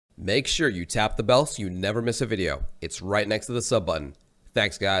Make sure you tap the bell so you never miss a video. It's right next to the sub button.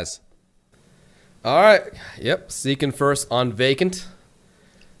 Thanks, guys. Alright, yep, seeking first on vacant.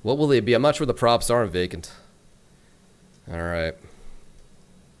 What will they be? I'm not sure the props are on vacant. Alright.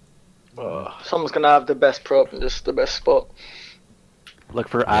 Someone's gonna have the best prop and just the best spot. Look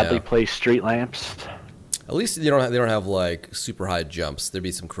for oddly placed street lamps. At least they don't have like super high jumps. There'd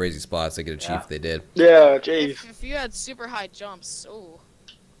be some crazy spots they could achieve if they did. Yeah, jeez. If you had super high jumps, oh.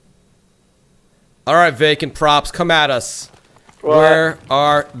 Alright, vacant props, come at us. Right. Where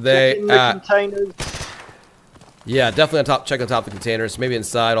are they at? Containers. Yeah, definitely on top. Check on top of the containers. Maybe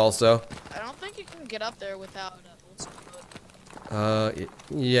inside also. I don't think you can get up there without old school mode.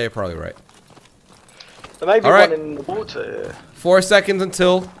 Yeah, you're probably right. There may be one in the water here. 4 seconds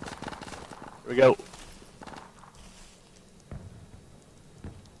until. Here we go.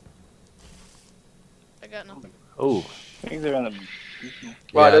 I got nothing. Oh. I think they're on the...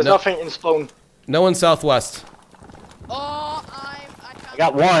 Right, there's nothing in spawn. No one southwest. Oh, I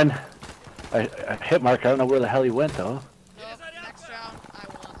got one. I hit mark. I don't know where the hell he went though. Next round, I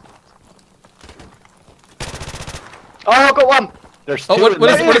won. Oh, I got one. There's two. What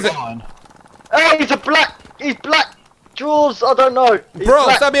is it? Hey, he's black. Jaws, I don't know. He's Bro,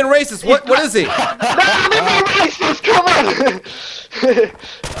 black. stop being racist. What is he? No, I'm racist. Come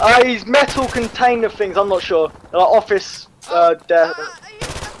on. He's metal container things. I'm not sure. Like office.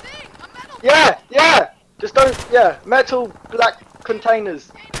 Yeah. Just don't. Yeah, metal black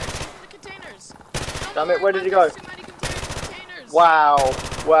containers. Damn it, where did he go?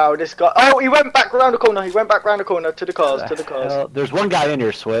 Wow, this guy. Oh, he went back around the corner. To the cars. There's one guy in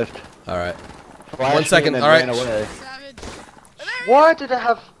here, Swift. Alright. 1 second, alright. Why did I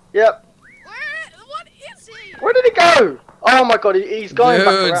have... Yep. What is he? Where did he go? Oh my god, he's going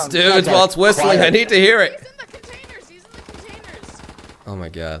back around. Dudes, while it's whistling, I need to hear it. He's in the containers. Oh my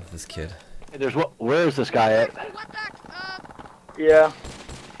god, this kid. Hey, where is this guy at? He went back, Yeah.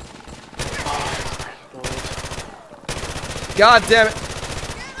 God damn it.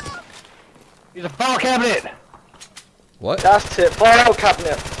 He's a file cabinet. What? That's it, file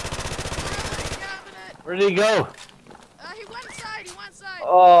cabinet. Where did he go? he went inside.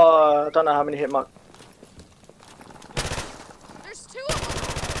 Oh, I don't know how many hit mark. There's two of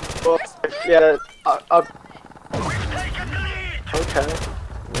them. Oh, yeah, okay.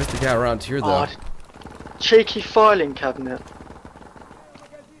 Where's the guy around here though? Cheeky filing cabinet.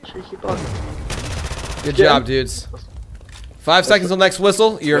 Cheeky bug. Good job, dudes. 5 seconds till next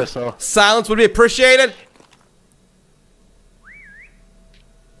whistle. Your silence would be appreciated.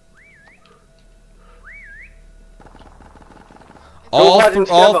 All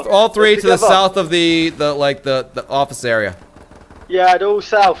three to the south of the office area. Yeah, they're all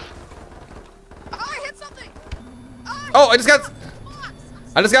south. Oh, I hit something. Oh, I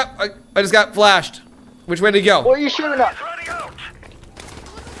just got flashed. Which way did he go? What are you shooting at?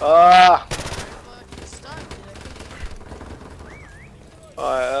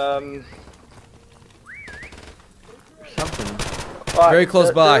 Something. Very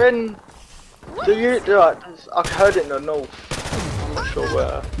close by. I heard it in the north. I'm not sure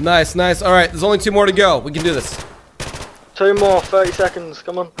where. Nice. Alright, there's only 2 more to go. We can do this. 2 more, 30 seconds,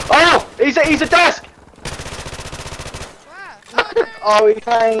 come on. Oh! He's a desk! Oh, he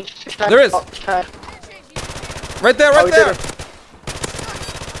changed. There is. Right there.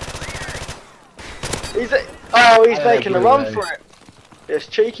 He's making a run for it. This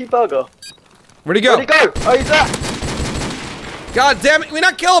cheeky bugger. Where'd he go? Oh, he's there. God damn it, we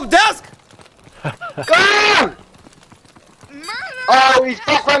not kill him, desk! Go! Oh, he's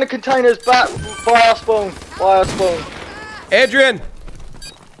back around the containers, back by our spawn. Adrian!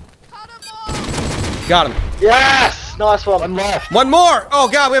 Got him. Yes! Nice one. One left. One more! Oh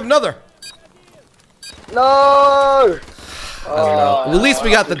god, we have another. No! I don't know. At least we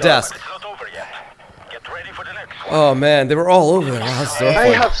got the desk. Oh man, they were all over there. Wow, that's so they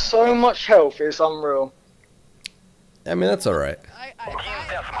funny. have so much health, it's unreal. I mean, that's alright.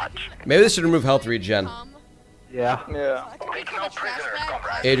 Maybe they should remove health regen. Yeah.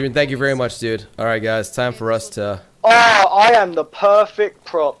 Adrian, thank you very much, dude. Alright guys, time for us to... Oh, I am the perfect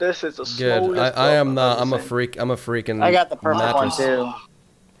prop. This is the Good. smallest I am not. I'm a freak. I'm a freaking... I got the perfect one mattress. too.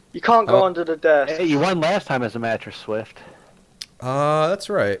 You can't go under the desk. Hey, you won last time as a mattress, Swift. That's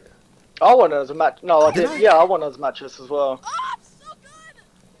right. I won as a match. No, I did. Yeah, I won as a mattress as well. Oh, I'm so good.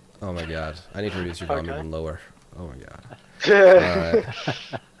 Oh my god. I need to reduce your volume even lower. Oh my god. Alright.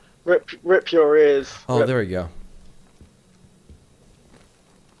 Rip your ears. Oh, there we go.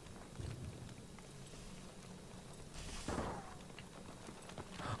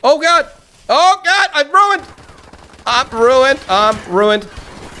 Oh god! Oh god! I'm ruined! I'm ruined!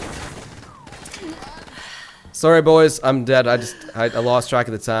 Sorry, boys. I'm dead. I lost track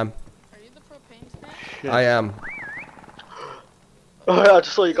of the time. Are you the propane tank? Shit. I am. Oh, yeah, I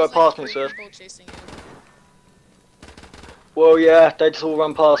just saw you go There's, like, past me, 3 sir. people chasing you. Well, yeah, they just all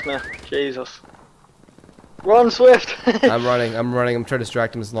run past me. Jesus. Run, Swift! I'm running. I'm trying to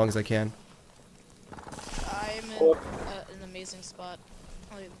distract him as long as I can. I'm in Oh. an amazing spot.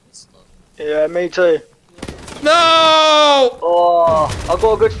 Oh, it's slow. Yeah, me too. No! Oh, I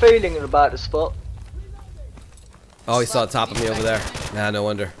got a good feeling about this spot. Oh, he saw the top of me over there. Nah, no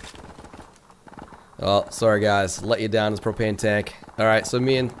wonder. Oh, sorry guys. Let you down as propane tank. Alright, so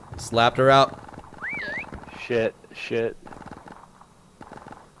me and slapped her out. Shit.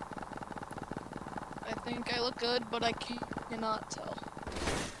 I think I look good, but I cannot tell.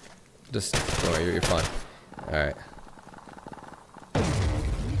 Just, don't worry, you're fine. Alright.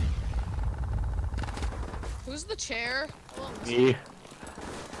 Who's the chair? Hold on. Me.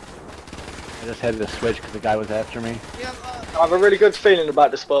 I just had to switch because the guy was after me. We have, I have a really good feeling about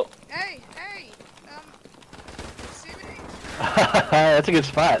this spot. hey, see me? That's a good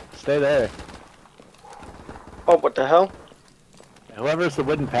spot. Stay there. Oh, what the hell? Whoever's the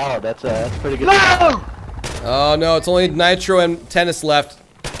wooden pallet, that's pretty good. No! Oh no, it's only Nitro and Tennis left.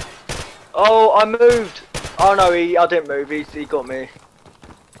 Oh, I moved. Oh no, I didn't move. He got me.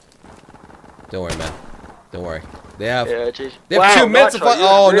 Don't worry, man. Don't worry. They have Yeah, geez. they have Wow, 2 minutes of Nitro, fun. you're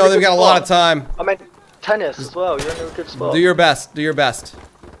in a Oh no, really they've good got a lot of spot. time. I meant tennis as well. You're in a good spot. Do your best. Do your best.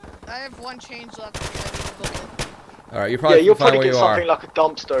 I have 1 change left. Alright, you're Yeah, probably you'll fine probably where get you something are. like a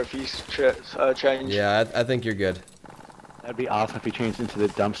dumpster if you change. Yeah, I think you're good. That'd be awesome if he changed into the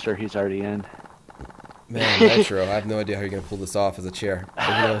dumpster he's already in. Man, Nitro, I have no idea how you're gonna pull this off as a chair.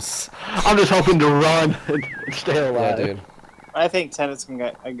 Who knows? I'm just hoping to run and stay Yeah, alive. dude. I think Tennis can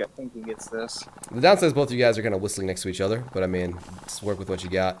get. I think he gets this. The downside is both of you guys are kind of whistling next to each other, but I mean, just work with what you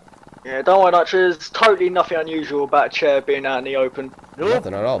got. Yeah, don't worry, Nitro. There's totally nothing unusual about a chair being out in the open. Nope.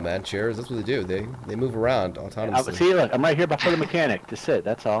 Nothing at all, man. Chairs, that's what they do. They move around autonomously. See, look, I'm right here before the mechanic. Just sit,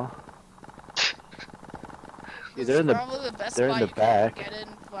 that's all. Yeah, they're in the, probably the best they're in spot the you back. can get in,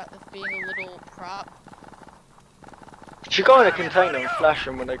 but with being a little prop. You should go in a container and flash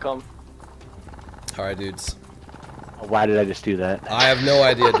them when they come. Alright, dudes. Why did I just do that? I have no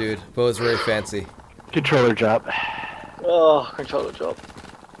idea, dude. Bo's very fancy. Controller drop. Oh, controller job.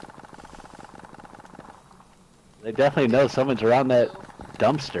 They definitely know someone's around that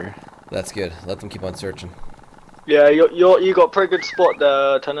dumpster. That's good. Let them keep on searching. Yeah, you got a pretty good spot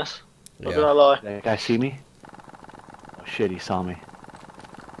there, Tennis. Not gonna lie. That guy see me? Oh shit, he saw me.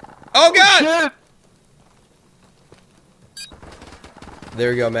 Oh god! Shit!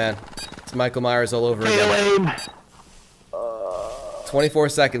 There we go, man. It's Michael Myers all over again. Lame. 24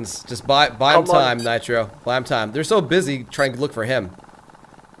 seconds. Just buy him Come on. time, Nitro. Buy him time. They're so busy trying to look for him.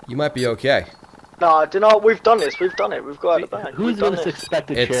 You might be okay. Nah, do you know, we've done this. We've done it. We've got it back. Who's We've done this this.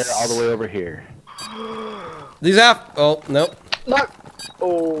 expected It's- chair all the way over here? These half. Oh, nope. No.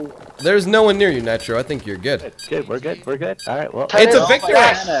 Oh. There's no one near you, Nitro. I think you're good. Good, we're good, we're good. Alright, well. It's a Tennis. victory!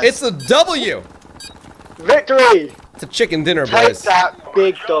 Yes. It's a W! Victory! It's a chicken dinner, Take boys. that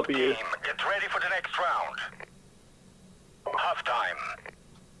big W. Get ready for the next round. Half time.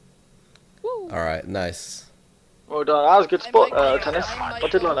 Woo. Alright, nice. Well done. That was a good spot, might Tennis. might I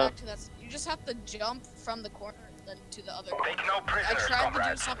did go like that. back to that. You just have to jump from the corner and then to the other Take corner. no I prisoners, tried to do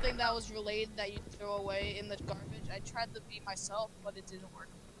comrades. something that was related that you throw away in the garbage. I tried to be myself, but it didn't work.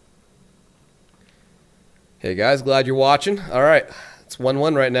 Hey guys, glad you're watching. Alright, it's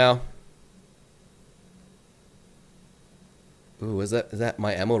 1-1 right now. Ooh, is that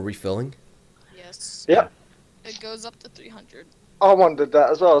my ammo refilling? Yes. Yeah. It goes up to 300. I wondered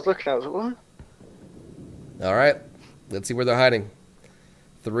that as well. I was looking at it. I was like, what? Alright, let's see where they're hiding.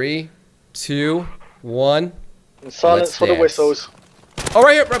 3, 2, 1. And silence Let's for the dance. whistles. Oh,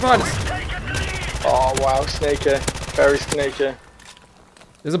 right here, right behind us. Oh, wow. Sneaky. Very sneaky.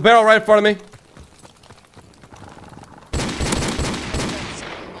 There's a barrel right in front of me.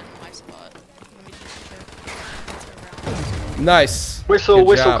 That's my spot. Let me just turn around. Nice. Whistle, Good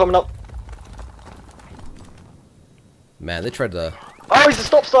whistle job. coming up. Man, they tried to... Oh, he's a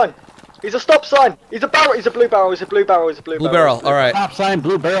stop sign. He's a stop sign. He's a barrel. He's a blue barrel. He's a blue barrel. He's a blue Blue barrel. barrel, alright. Stop sign,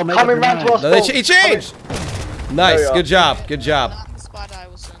 blue barrel, make Coming up your round to mind. us. No, he changed! Nice, There we good are. job, good job. Not the spot I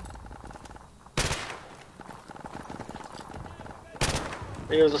was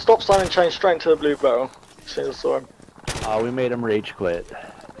in. He was a stop sign and changed straight into the blue barrel. As soon as I saw him. Oh, we made him rage quit.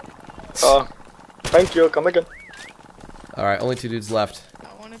 Oh, thank you. Come again. Alright, only 2 dudes left.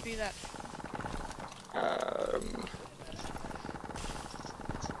 I want to be that.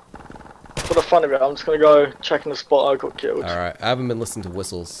 For the fun of it, I'm just gonna go check in the spot I got killed. Alright, I haven't been listening to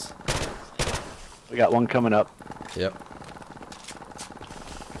whistles. We got one coming up. Yep.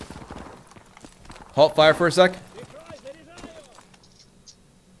 Halt fire for a sec.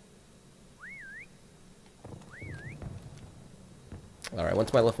 Alright, one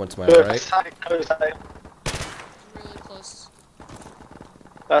to my left, one to my right. Really close.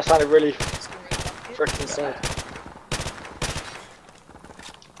 That sounded really Let's go right up here. freaking sad.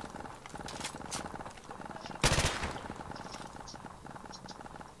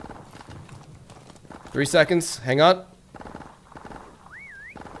 3 seconds. Hang on.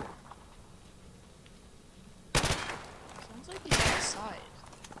 Sounds like he's outside.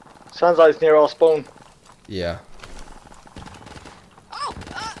 Sounds like it's near our spawn. Yeah. Oh!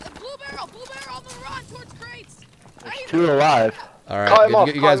 Blue barrel on the run towards crates! There's two alive. Alright, Cut him off,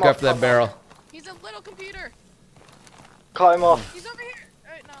 you cut guys him go off, after that cut him barrel. He's a little computer. Cut him off. He's over here.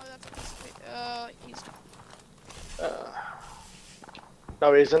 Alright, no, he's.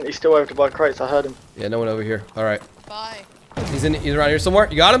 No, he isn't. He's still over to buy crates. I heard him. Yeah, no one over here. Alright. Bye. He's around here somewhere.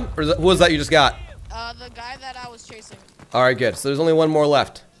 You got him? Or who was that you just got? The guy that I was chasing. Alright, good. So there's only one more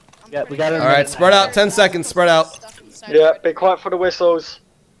left. Yeah, we got him. Alright, spread out. 10 seconds. Spread out. Yeah, be quiet for the whistles.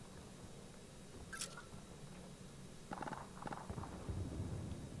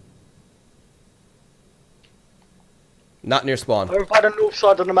 Not near spawn. Over by the north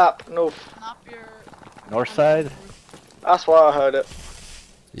side of the map. North. Not your. North side. That's why I heard it.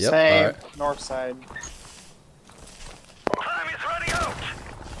 Yep. Same. Alright. North side. Time is running out.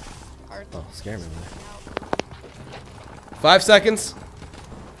 Oh, scare me. 5 seconds.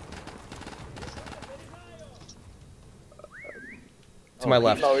 To my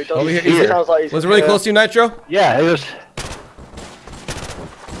left. No, he doesn't. Over here. He sounds like he's Was it really close to you, Nitro? Yeah, it was.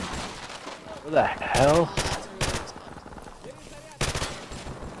 What the hell?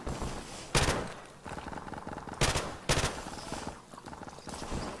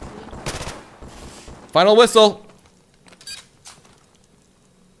 Final whistle.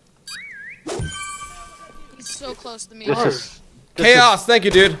 He's so close to me. This is Chaos. Thank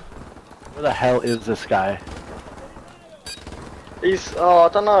you, dude. where the hell is this guy? He's. Oh, I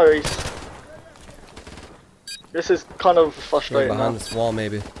don't know. He's. This is kind of Right frustrating. behind Now. this wall,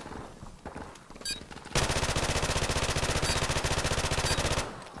 maybe.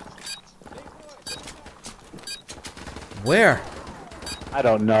 Where? I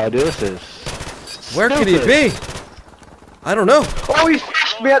don't know, dude. This is. Where could he be? I don't know. Oh, he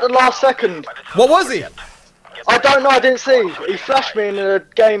flashed me at the last second. What was he? I don't know. I didn't see. He flashed me and the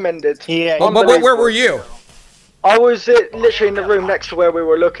game ended. Yeah. But where were you? I was literally in the room next to where we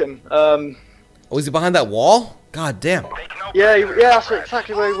were looking. Was he behind that wall? God damn. Yeah, yeah, that's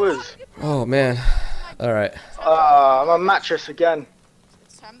exactly where he was. Oh man. All right. I'm a mattress again.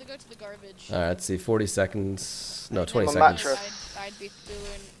 It's time to go to the garbage. All right. Let's see. 40 seconds. No, 20 I'm a seconds. mattress. I'd be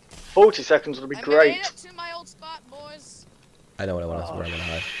doing. 40 seconds would be I'm great. made it to my old spot, boys. I know what I want. Where I'm gonna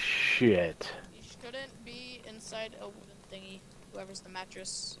hide. Shit. You shouldn't be inside a wooden thingy. Whoever's the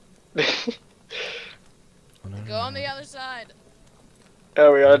mattress. Oh, no, no, Go no, on no. the other side.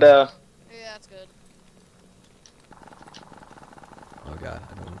 There we are. There. Yeah, that's good. Oh god,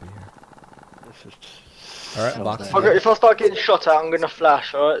 I don't want to be here. This is. All right, so box. bad. Okay, if I start getting shot at, I'm gonna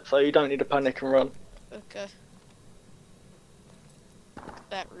flash. All right, so you don't need to panic and run. Okay.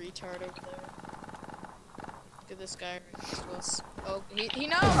 That retard over there. Look at this guy right next to us. Oh, he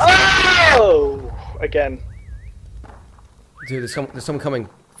knows! Oh! Again. Dude, there's someone coming.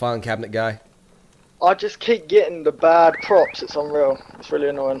 Filing cabinet guy. I just keep getting the bad props. It's unreal. It's really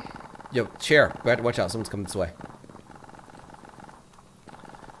annoying. Yo, chair. Watch out. Someone's coming this way.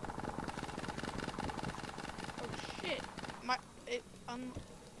 Oh shit.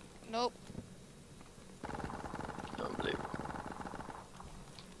 Nope. Don't believe it.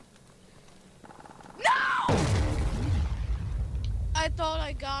 No! I thought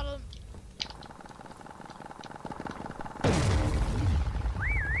I got him.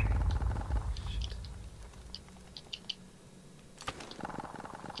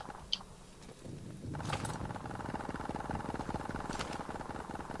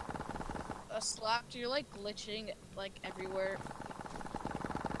 Slapped, you're like glitching like everywhere.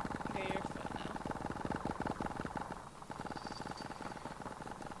 Okay, you're fine now.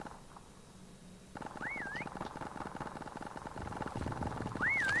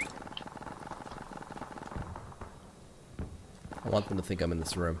 I want them to think I'm in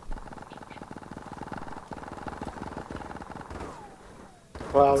this room.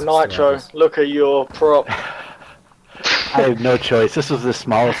 Wow, That's Nitro, hilarious. look at your prop. I had no choice. This was the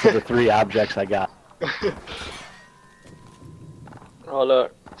smallest of the three objects I got. Oh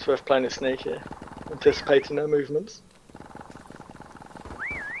look, Swift playing it sneaky, anticipating their movements.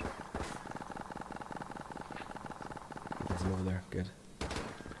 He's over there. Good.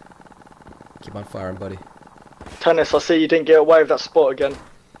 Keep on firing, buddy. Tennis, I see you didn't get away with that spot again.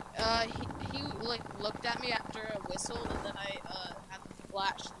 He like looked at me after a whistle, and then I had the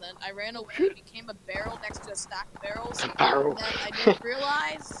flash, and then I ran away. It became a barrel next to a stack of barrels. Barrel. And then I didn't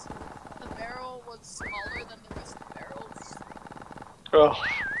realize the barrel was smaller than the rest of the barrels. Oh,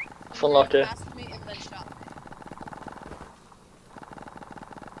 it's unlucky. He ran past me and then shot me.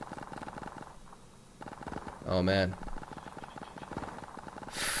 Oh man.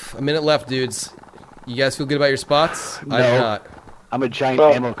 A minute left, dudes. You guys feel good about your spots? I do No. not. I'm a giant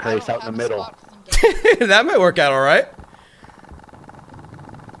Well, ammo case out in the middle. That might work out all right.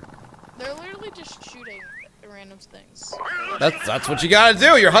 They're literally just shooting random things. That's what you gotta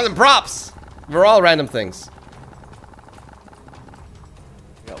do. You're hunting props. We're all random things.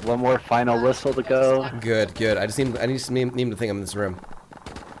 Got one more final whistle to go. Good, good. I need to think I'm in this room.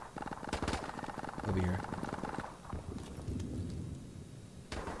 Over here.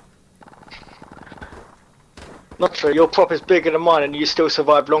 Not true, your prop is bigger than mine and you still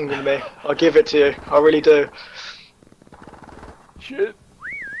survived longer than me. I'll give it to you, I really do. Shit.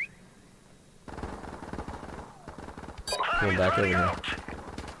 Going back over here.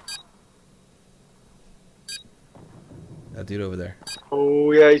 That dude over there.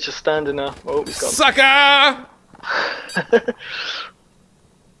 Oh yeah, he's just standing there. Oh, he's gone. Sucker! I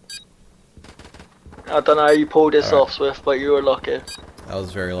don't know how you pulled this off, Swift, but you were lucky. I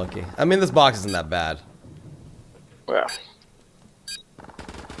was very lucky. I mean, this box isn't that bad. Yeah.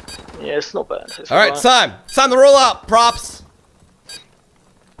 Yeah, it's not bad. It's All right, it's time. It's time to roll out. Props.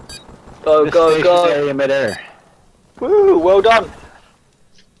 Go, go, go. Area midair. Woo, well done.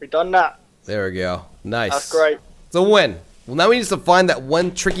 We done that. There we go. Nice. That's great. It's a win. Well, now we need to find that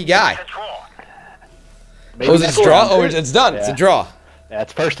one tricky guy. It's a draw. Maybe Oh, is it next a draw? round. Oh, it's done. It's a Yeah. draw. Yeah,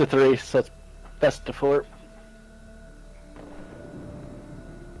 it's first to 3, so it's best to 4.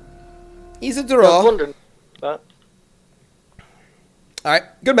 He's a I was draw. wondering. But All right,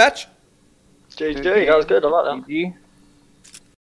 good match. GG, that was good. I like that. GG.